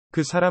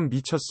그 사람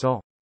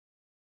미쳤어.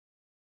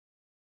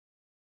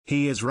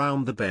 He is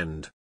round the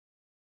bend.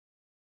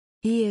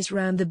 He is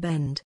round the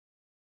bend.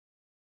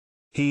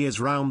 He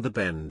is round the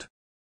bend.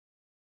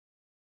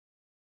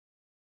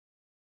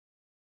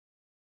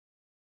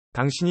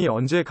 당신이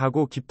언제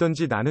가고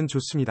깊던지 나는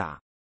좋습니다.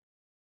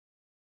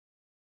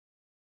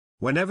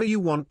 Whenever you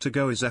want to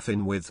go is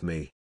effin' with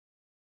me.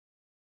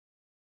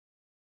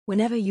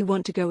 Whenever you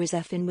want to go is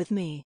effin' with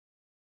me.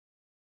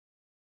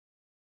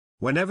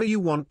 Whenever you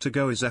want to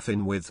go is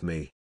effin' with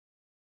me.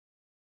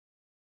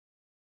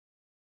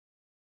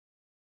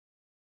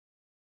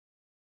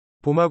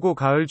 봄하고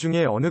가을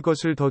중에 어느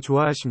것을 더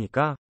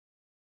좋아하십니까?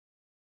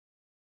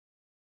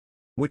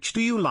 Which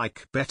do you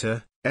like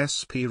better,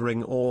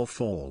 spring or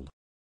fall?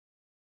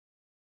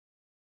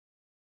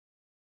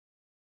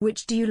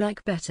 Which do you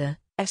like better,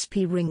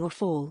 spring or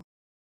fall?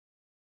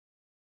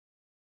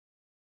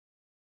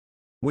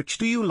 Which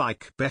do you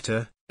like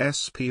better,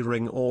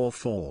 spring or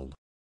fall?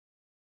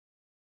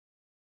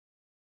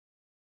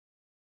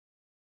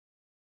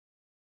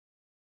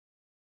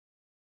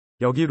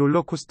 여기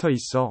롤러코스터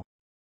있어.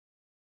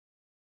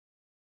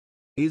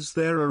 Is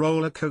there a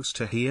roller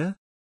coaster here?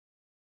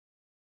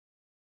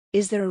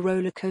 Is there a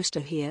roller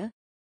coaster here?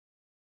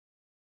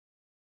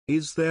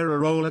 Is there a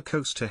roller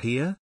coaster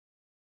here?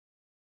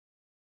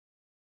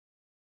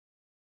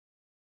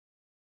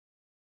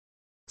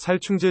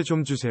 살충제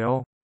좀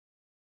주세요.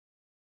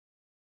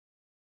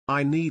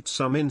 I need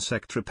some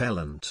insect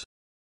repellent.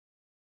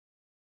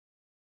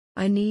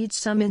 I need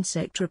some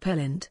insect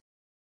repellent.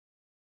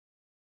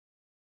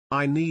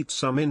 I need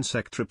some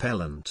insect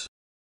repellent.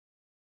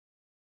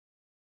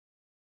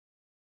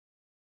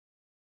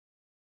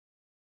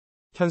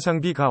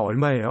 현상비가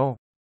얼마예요?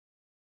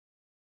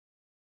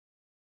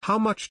 How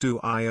much do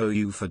I owe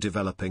you for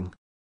developing?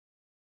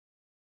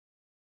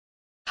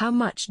 How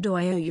much do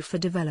I owe you for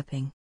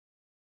developing?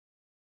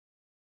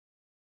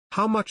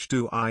 How much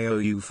do I owe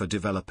you for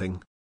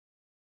developing?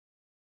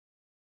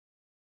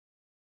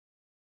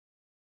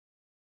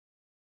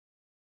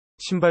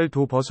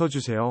 신발도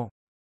벗어주세요.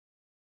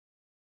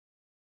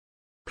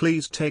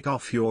 Please take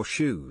off your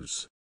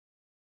shoes.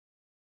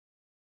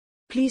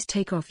 Please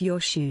take off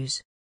your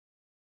shoes.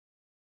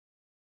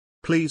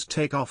 Please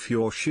take off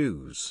your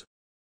shoes.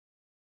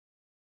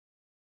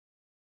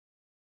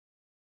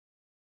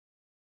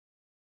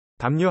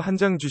 담요 한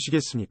장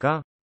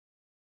주시겠습니까?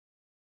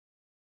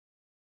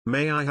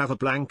 May I have a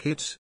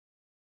blanket?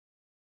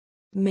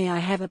 May I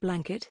have a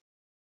blanket?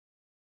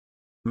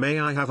 May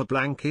I have a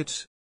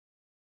blanket?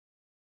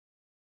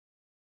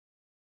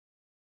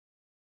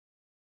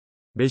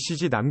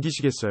 메시지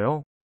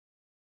남기시겠어요?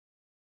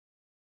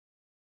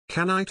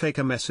 Can I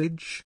take a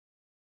message?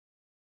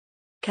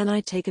 Can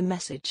I take a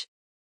message?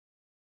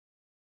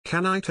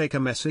 Can I take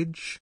a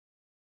message?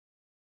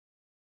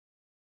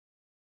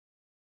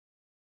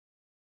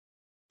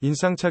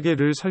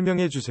 인상착의를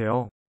설명해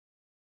주세요.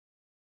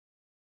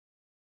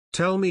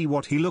 Tell me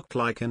what he looked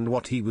like and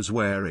what he was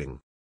wearing.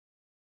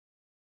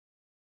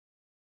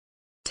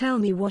 Tell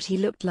me what he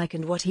looked like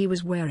and what he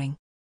was wearing.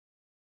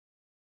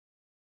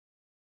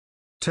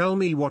 Tell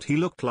me what he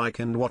looked like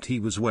and what he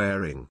was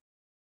wearing.